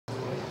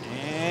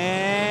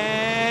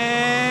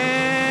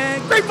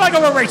Green flag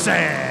over racing.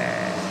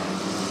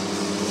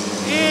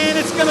 And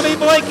it's going to be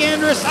Blake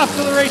Andrus up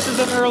to the races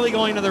and early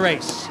going to the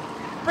race.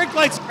 Brake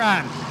lights are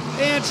on.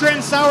 And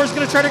Trenton Sauer's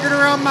going to try to get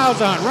around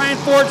Malzahn. Ryan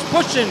Ford's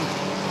pushing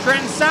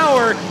Trenton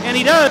Sauer, and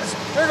he does.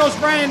 There goes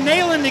Brian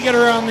Nalen to get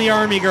around the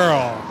Army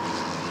girl.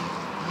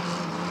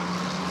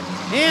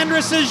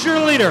 Andrus is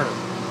your leader.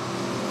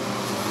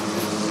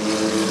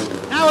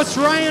 Now it's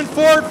Ryan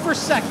Ford for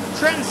second,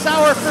 Trenton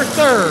Sauer for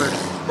third,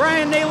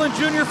 Brian Nalen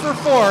Jr. for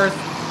fourth,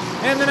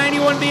 and the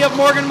 91B of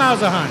Morgan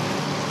Malzahn.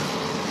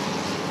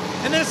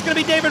 And then it's going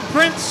to be David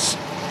Prince.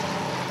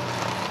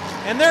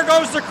 And there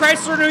goes the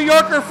Chrysler New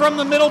Yorker from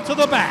the middle to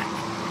the back.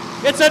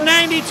 It's a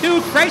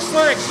 92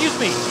 Chrysler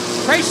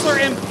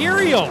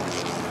Imperial.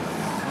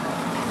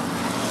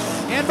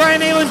 And Brian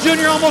Nalen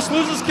Jr. almost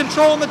loses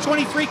control in the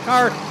 23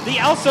 car, the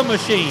Elsa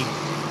machine.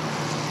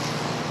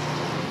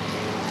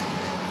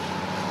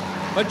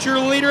 But your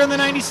leader in the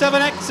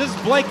 97X is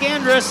Blake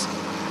Andrus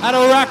out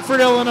of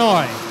Rockford,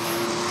 Illinois.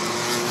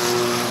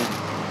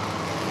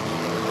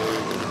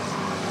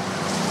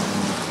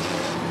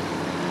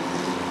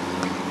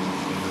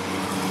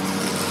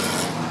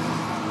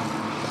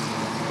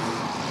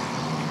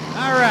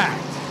 All right.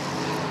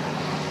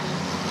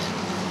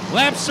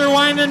 Laps are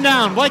winding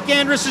down. Blake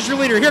Andrus is your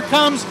leader. Here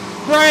comes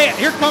Brian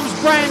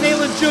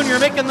Nalen Jr.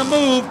 making the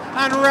move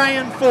on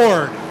Ryan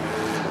Ford.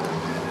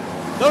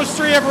 Those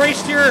three have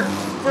raced here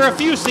for a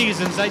few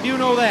seasons, I do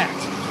know that.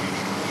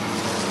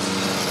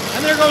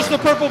 And there goes the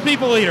Purple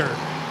People leader.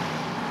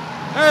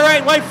 All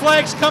right, white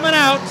flag's coming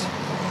out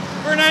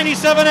for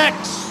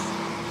 97X.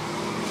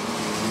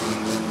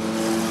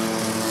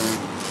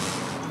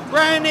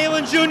 Brian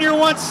Nalen Jr.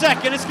 wants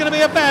second. It's going to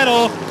be a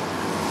battle.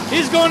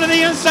 He's going to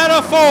the inside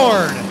of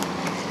Ford.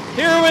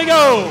 Here we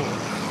go.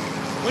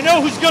 We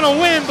know who's going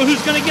to win, but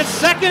who's going to get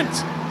second?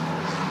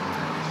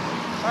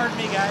 Pardon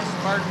me, guys.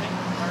 Pardon me.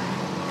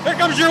 Here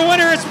comes your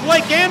winner. It's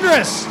Blake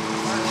Andrus.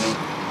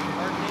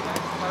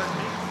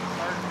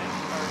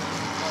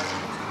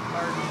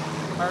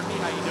 Pardon me.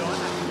 How you doing?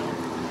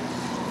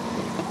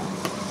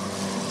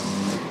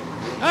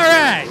 All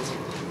right.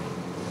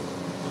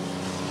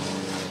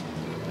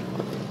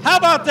 How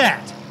about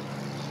that?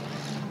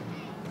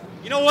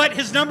 You know what?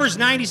 His number's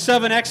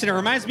 97X, and it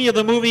reminds me of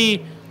the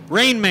movie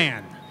Rain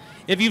Man.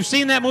 If you've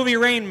seen that movie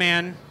Rain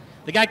Man,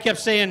 the guy kept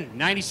saying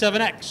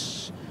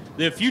 97X,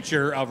 the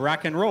future of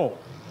rock and roll.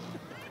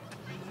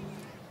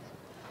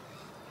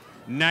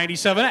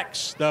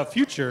 97X, the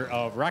future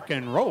of rock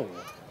and roll.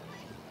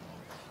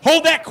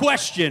 Hold that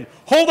question.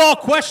 Hold all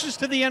questions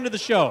to the end of the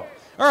show.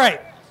 All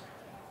right.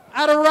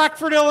 Out of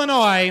Rockford,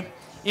 Illinois,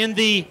 in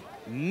the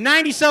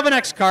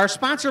 97X car,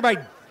 sponsored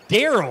by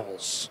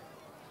Daryl's.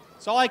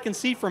 That's all I can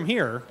see from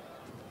here.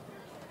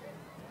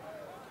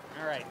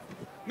 All right.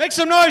 Make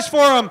some noise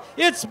for him.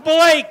 It's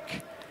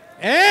Blake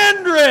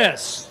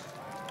Andrus.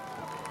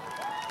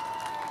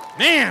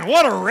 Man,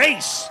 what a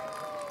race.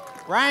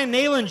 Ryan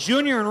Nalen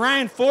Jr. and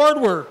Ryan Ford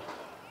were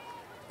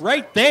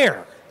right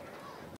there.